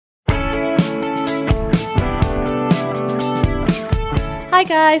Hi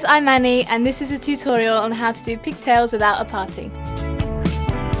guys, I'm Annie and this is a tutorial on how to do pigtails without a parting.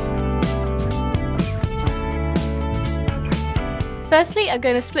 Firstly, I'm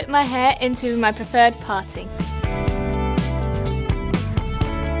going to split my hair into my preferred parting.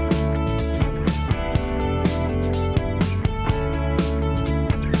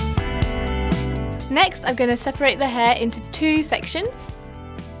 Next, I'm going to separate the hair into two sections.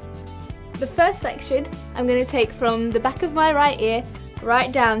 The first section, I'm going to take from the back of my right ear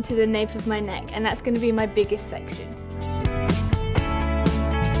right down to the nape of my neck, and that's going to be my biggest section.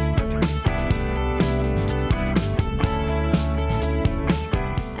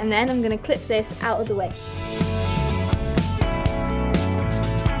 And then I'm going to clip this out of the way.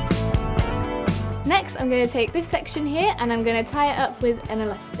 Next, I'm going to take this section here and I'm going to tie it up with an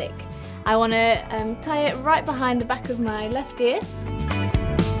elastic. I want to tie it right behind the back of my left ear.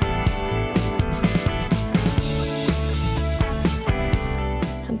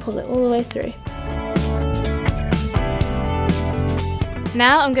 And pull it all the way through.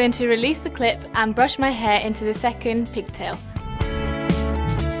 Now I'm going to release the clip and brush my hair into the second pigtail.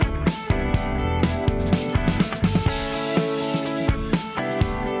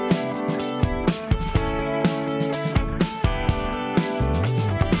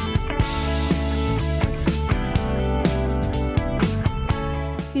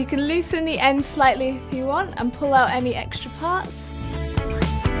 So you can loosen the ends slightly if you want and pull out any extra parts.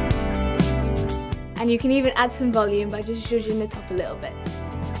 And you can even add some volume by just zhuzhing the top a little bit.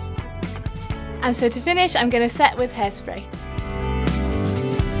 And so to finish, I'm going to set with hairspray.